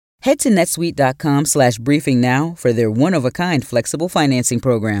Head to netsuite.com/briefing now for their one-of-a-kind flexible financing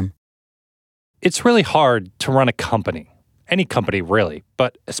program. It's really hard to run a company, any company really,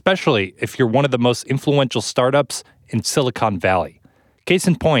 but especially if you're one of the most influential startups in Silicon Valley. Case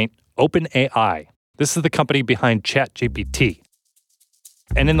in point, OpenAI. This is the company behind ChatGPT.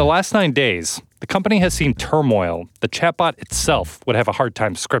 And in the last 9 days, the company has seen turmoil the chatbot itself would have a hard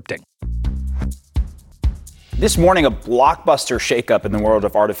time scripting. This morning, a blockbuster shakeup in the world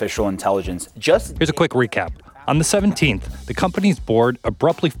of artificial intelligence. Here's a quick recap. On the 17th, the company's board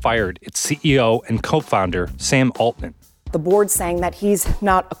abruptly fired its CEO and co-founder, Sam Altman. The board's saying that he's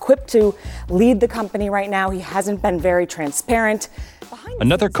not equipped to lead the company right now. He hasn't been very transparent.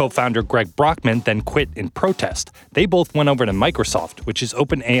 Another co-founder, Greg Brockman, then quit in protest. They both went over to Microsoft, which is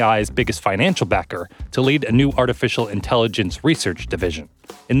OpenAI's biggest financial backer, to lead a new artificial intelligence research division.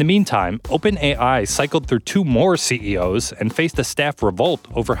 In the meantime, OpenAI cycled through 2 more CEOs and faced a staff revolt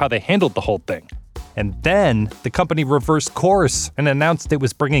over how they handled the whole thing. And then the company reversed course and announced it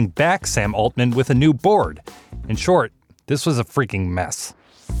was bringing back Sam Altman with a new board. In short, this was a freaking mess.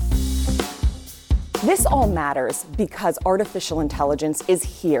 This all matters because artificial intelligence is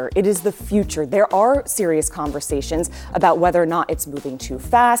here. It is the future. There are serious conversations about whether or not it's moving too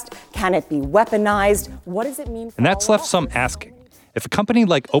fast. Can it be weaponized? What does it mean for And that's left some asking. If a company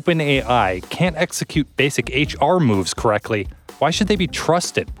like OpenAI can't execute basic HR moves correctly, why should they be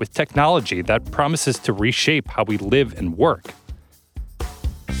trusted with technology that promises to reshape how we live and work?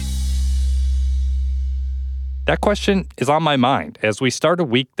 That question is on my mind as we start a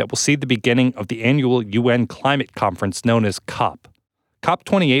week that will see the beginning of the annual UN climate conference known as COP.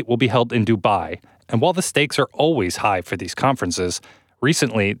 COP28 will be held in Dubai, and while the stakes are always high for these conferences,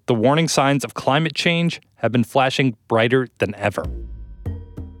 recently the warning signs of climate change have been flashing brighter than ever.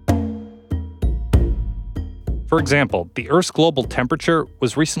 For example, the Earth's global temperature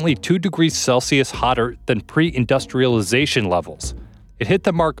was recently 2 degrees Celsius hotter than pre-industrialization levels. It hit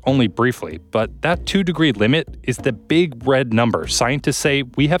the mark only briefly, but that 2-degree limit is the big red number scientists say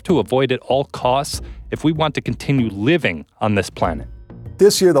we have to avoid at all costs if we want to continue living on this planet.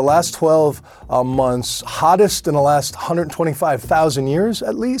 This year, the last 12 months, hottest in the last 125,000 years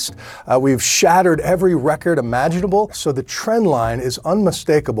at least. We've shattered every record imaginable, so the trend line is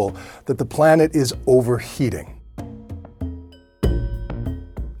unmistakable that the planet is overheating.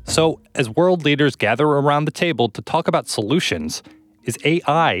 So, as world leaders gather around the table to talk about solutions, is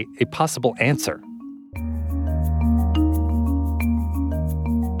AI a possible answer?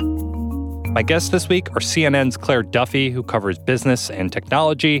 My guests this week are CNN's Claire Duffy, who covers business and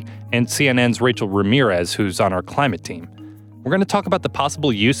technology, and CNN's Rachel Ramirez, who's on our climate team. We're going to talk about the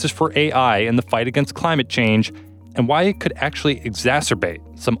possible uses for AI in the fight against climate change and why it could actually exacerbate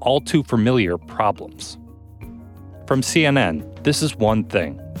some all-too-familiar problems. From CNN, this is One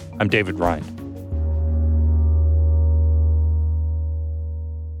Thing. I'm David Rind.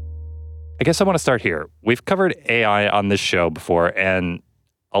 I guess I want to start here. We've covered AI on this show before, and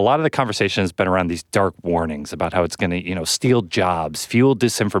a lot of the conversation has been around these dark warnings about how it's going to, steal jobs, fuel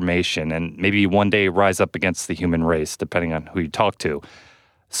disinformation, and maybe one day rise up against the human race, depending on who you talk to.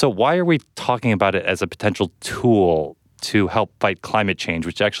 So why are we talking about it as a potential tool to help fight climate change,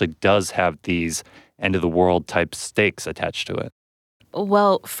 which actually does have these end-of-the-world type stakes attached to it?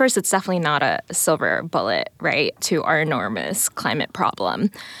 Well, first, it's definitely not a silver bullet, right, to our enormous climate problem.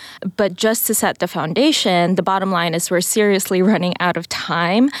 But just to set the foundation, the bottom line is we're seriously running out of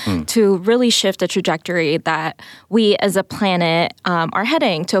time to really shift the trajectory that we as a planet are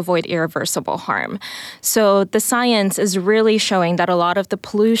heading to avoid irreversible harm. So the science is really showing that a lot of the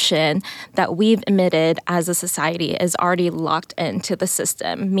pollution that we've emitted as a society is already locked into the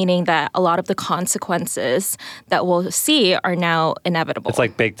system, meaning that a lot of the consequences that we'll see are now inevitable. It's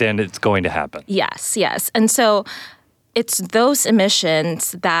like baked in, it's going to happen. Yes. And so it's those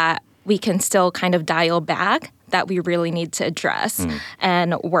emissions that we can still kind of dial back that we really need to address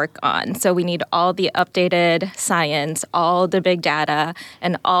and work on. So we need all the updated science, all the big data,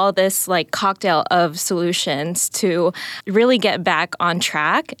 and all this cocktail of solutions to really get back on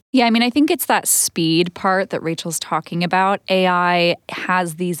track. Yeah, I think it's that speed part that Rachel's talking about. AI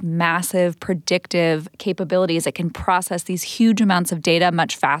has these massive predictive capabilities. It can process these huge amounts of data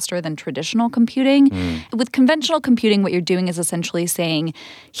much faster than traditional computing. With conventional computing, what you're doing is essentially saying,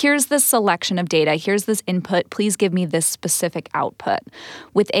 here's this selection of data, here's this input, please give me this specific output.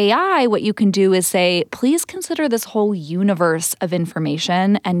 With AI, what you can do is say, please consider this whole universe of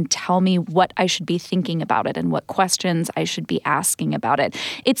information and tell me what I should be thinking about it and what questions I should be asking about it.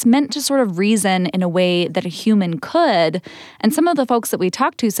 It's meant to sort of reason in a way that a human could. And some of the folks that we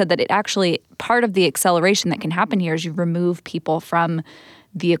talked to said that it actually, part of the acceleration that can happen here is you remove people from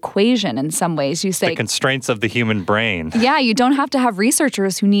the equation in some ways. You say the constraints of the human brain. Yeah, you don't have to have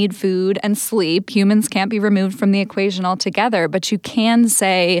researchers who need food and sleep. Humans can't be removed from the equation altogether, but you can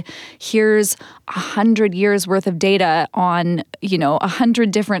say, here's 100 years worth of data on,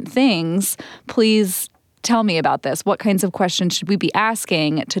 100 different things. Please tell me about this. What kinds of questions should we be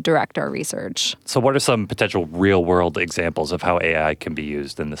asking to direct our research? So what are some potential real-world examples of how AI can be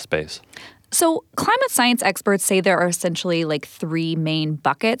used in this space? So climate science experts say there are essentially like three main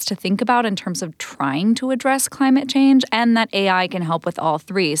buckets to think about in terms of trying to address climate change, and that AI can help with all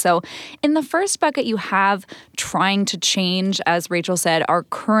three. So in the first bucket, you have trying to change, as Rachel said, our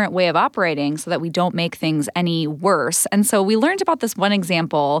current way of operating so that we don't make things any worse. And so we learned about this one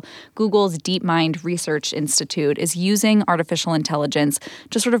example. Google's DeepMind Research Institute is using artificial intelligence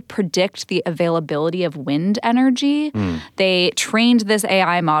to sort of predict the availability of wind energy. They trained this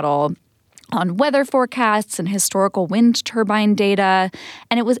AI model on weather forecasts and historical wind turbine data,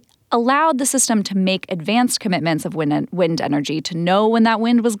 and it was allowed the system to make advanced commitments of wind energy, to know when that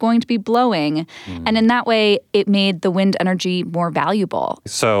wind was going to be blowing. And in that way, it made the wind energy more valuable.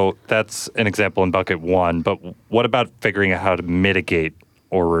 So that's an example in bucket one, but what about figuring out how to mitigate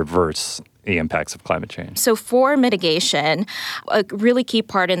or reverse the impacts of climate change? So for mitigation, a really key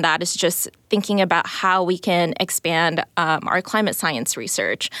part in that is just thinking about how we can expand our climate science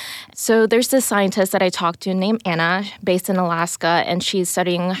research. So there's this scientist that I talked to named Anna, based in Alaska, and she's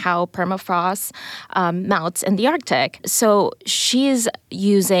studying how permafrost melts in the Arctic. So she's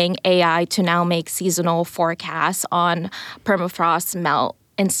using AI to now make seasonal forecasts on permafrost melt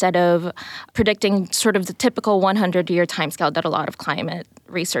instead of predicting sort of the typical 100-year timescale that a lot of climate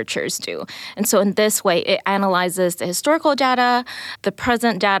researchers do. And so in this way, it analyzes the historical data, the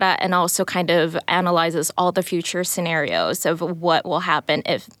present data, and also kind of analyzes all the future scenarios of what will happen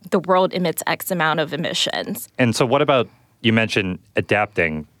if the world emits X amount of emissions. And so what about, you mentioned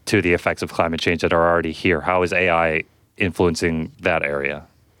adapting to the effects of climate change that are already here. How is AI influencing that area?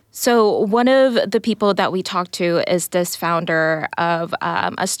 So one of the people that we talked to is this founder of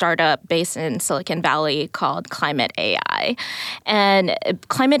a startup based in Silicon Valley called Climate AI. And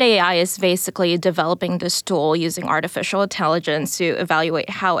Climate AI is basically developing this tool using artificial intelligence to evaluate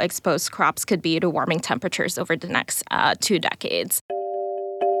how exposed crops could be to warming temperatures over the next 2 decades.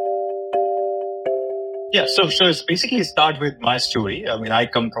 Yeah, so it's basically start with my story. I mean, I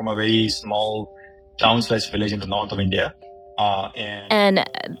come from a very small town/village in the north of India. And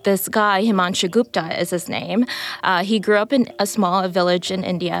this guy, Himanshu Gupta is his name. He grew up in a small village in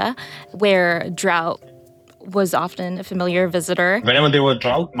India where drought was often a familiar visitor. Whenever there was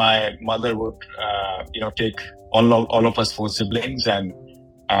drought, my mother would, take all of us 4 siblings and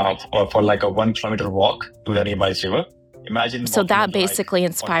for like a 1 kilometer walk to the nearby river. So that basically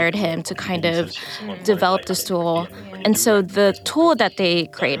inspired him to kind of develop this tool. And so the tool that they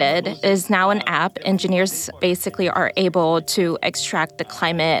created is now an app. Engineers basically are able to extract the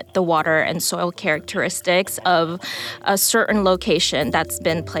climate, the water, and soil characteristics of a certain location that's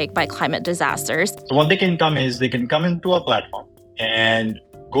been plagued by climate disasters. So what they can come into a platform and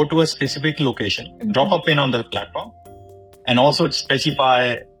go to a specific location, drop a pin on the platform, and also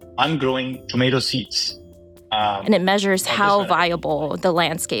specify, I'm growing tomato seeds. And it measures how viable the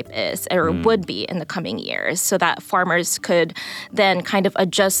landscape is or would be in the coming years so that farmers could then kind of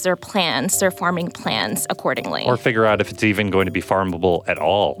adjust their farming plans accordingly. Or figure out if it's even going to be farmable at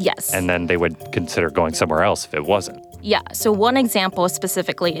all. Yes. And then they would consider going somewhere else if it wasn't. Yeah. So one example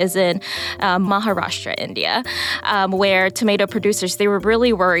specifically is in Maharashtra, India, where tomato producers, they were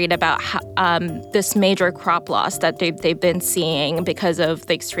really worried about this major crop loss that they've been seeing because of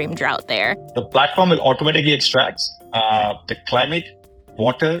the extreme drought there. The platform will automatically extract the climate,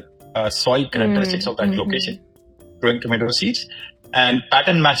 water, soil characteristics of that location, growing tomato seeds, and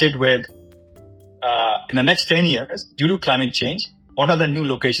pattern match it with, in the next 10 years, due to climate change, what are the new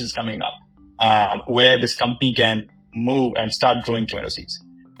locations coming up where this company can move and start growing tomato seeds.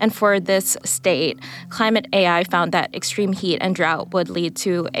 And for this state, Climate AI found that extreme heat and drought would lead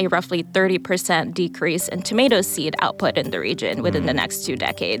to a roughly 30% decrease in tomato seed output in the region within the next 2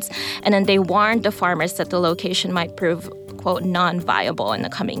 decades. And then they warned the farmers that the location might prove, quote, non-viable in the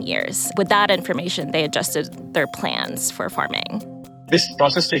coming years. With that information, they adjusted their plans for farming. This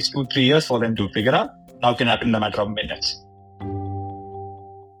process takes 2-3 years for them to figure out. Now it can happen in a matter of minutes.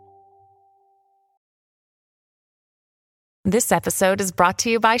 This episode is brought to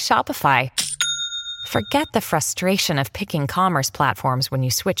you by Shopify. Forget the frustration of picking commerce platforms when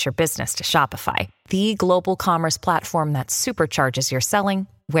you switch your business to Shopify, the global commerce platform that supercharges your selling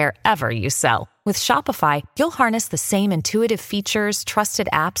wherever you sell. With Shopify, you'll harness the same intuitive features, trusted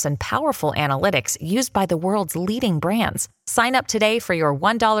apps, and powerful analytics used by the world's leading brands. Sign up today for your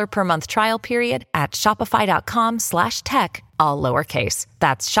 $1 per month trial period at shopify.com/tech, all lowercase.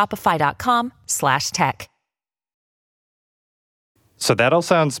 That's shopify.com/tech. So that all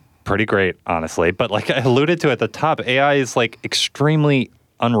sounds pretty great, honestly. But like I alluded to at the top, AI is like extremely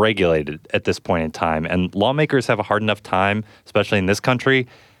unregulated at this point in time. And lawmakers have a hard enough time, especially in this country,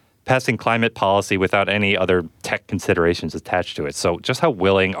 passing climate policy without any other tech considerations attached to it. So just how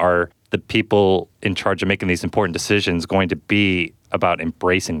willing are the people in charge of making these important decisions going to be about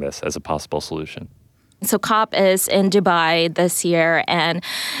embracing this as a possible solution? So COP is in Dubai this year, and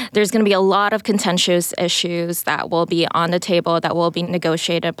there's going to be a lot of contentious issues that will be on the table that will be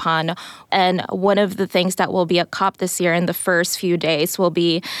negotiated upon. And one of the things that will be at COP this year in the first few days will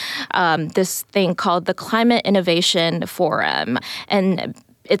be this thing called the Climate Innovation Forum. And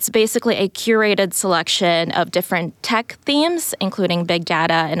it's basically a curated selection of different tech themes, including big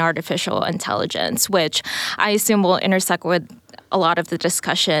data and artificial intelligence, which I assume will intersect with a lot of the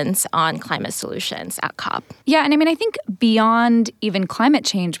discussions on climate solutions at COP. Yeah, and I mean, I think beyond even climate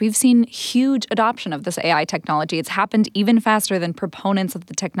change, we've seen huge adoption of this AI technology. It's happened even faster than proponents of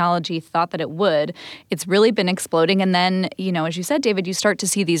the technology thought that it would. It's really been exploding. And then, you know, as you said, David, you start to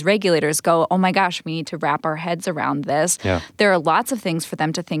see these regulators go, oh my gosh, we need to wrap our heads around this. Yeah. There are lots of things for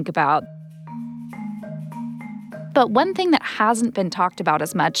them to think about. But one thing that hasn't been talked about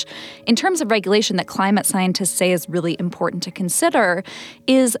as much in terms of regulation that climate scientists say is really important to consider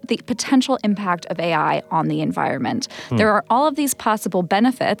is the potential impact of AI on the environment. There are all of these possible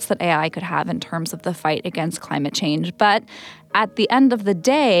benefits that AI could have in terms of the fight against climate change, but at the end of the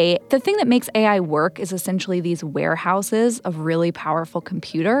day, the thing that makes AI work is essentially these warehouses of really powerful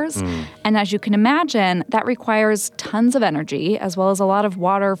computers. And as you can imagine, that requires tons of energy as well as a lot of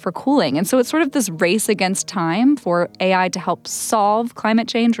water for cooling. And so it's sort of this race against time for AI to help solve climate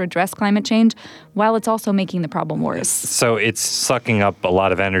change or address climate change while it's also making the problem worse. So it's sucking up a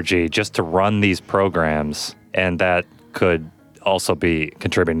lot of energy just to run these programs, and that could also be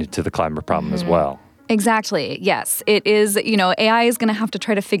contributing to the climate problem as well. Exactly. Yes. It is, you know, AI is going to have to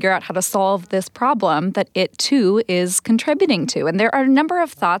try to figure out how to solve this problem that it too is contributing to. And there are a number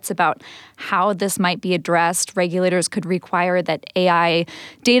of thoughts about how this might be addressed. Regulators could require that AI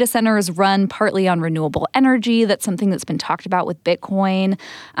data centers run partly on renewable energy. That's something that's been talked about with Bitcoin.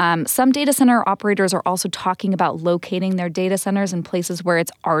 Some data center operators are also talking about locating their data centers in places where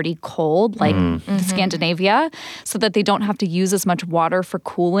it's already cold, like Scandinavia, so that they don't have to use as much water for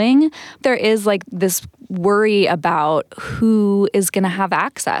cooling. There is like this worry about who is going to have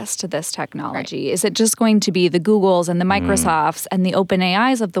access to this technology. Right. Is it just going to be the Googles and the Microsofts and the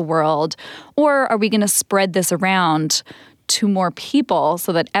OpenAIs of the world? Or are we going to spread this around to more people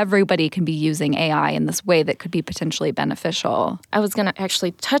so that everybody can be using AI in this way that could be potentially beneficial? I was going to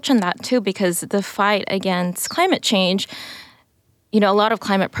actually touch on that too, because the fight against climate change, you know, a lot of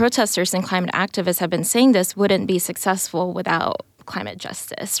climate protesters and climate activists have been saying this wouldn't be successful without climate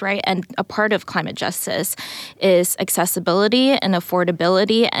justice, right? And a part of climate justice is accessibility and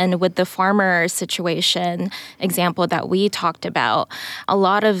affordability. And with the farmer situation example that we talked about, a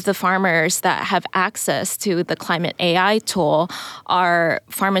lot of the farmers that have access to the climate AI tool are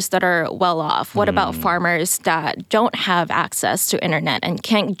farmers that are well off. What about farmers that don't have access to internet and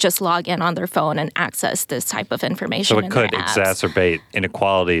can't just log in on their phone and access this type of information? So it could exacerbate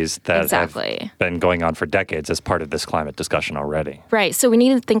inequalities that have been going on for decades as part of this climate discussion already. Right. So we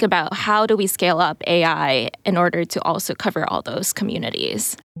need to think about how do we scale up AI in order to also cover all those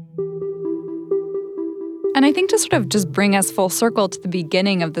communities. And I think to sort of just bring us full circle to the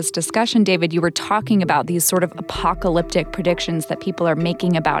beginning of this discussion, David, you were talking about these sort of apocalyptic predictions that people are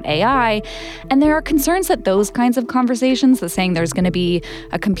making about AI. And there are concerns that those kinds of conversations, the saying there's going to be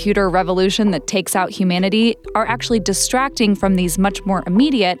a computer revolution that takes out humanity, are actually distracting from these much more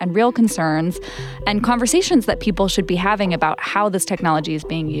immediate and real concerns and conversations that people should be having about how this technology is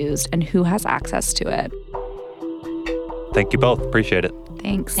being used and who has access to it. Thank you both. Appreciate it.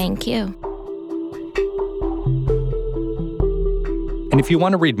 Thanks. Thank you. And if you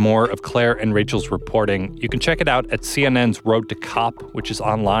want to read more of Claire and Rachel's reporting, you can check it out at CNN's Road to COP, which is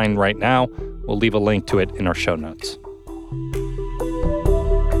online right now. We'll leave a link to it in our show notes.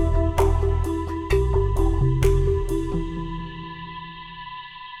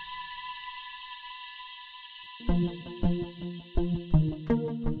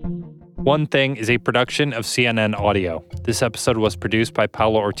 One Thing is a production of CNN Audio. This episode was produced by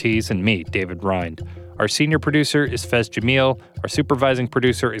Paolo Ortiz and me, David Rind. Our senior producer is Fez Jamil. Our supervising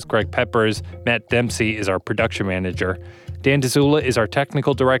producer is Greg Peppers. Matt Dempsey is our production manager. Dan Dzula is our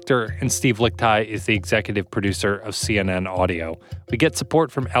technical director, and Steve Lichtai is the executive producer of CNN Audio. We get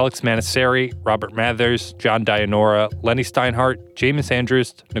support from Alex Manasseri, Robert Mathers, John Dianora, Lenny Steinhardt, Jameis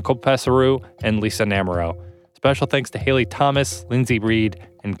Andrews, Nicole Passaru, and Lisa Namaro. Special thanks to Haley Thomas, Lindsay Reed,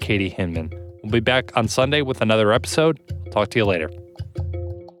 and Katie Hinman. We'll be back on Sunday with another episode. Talk to you later.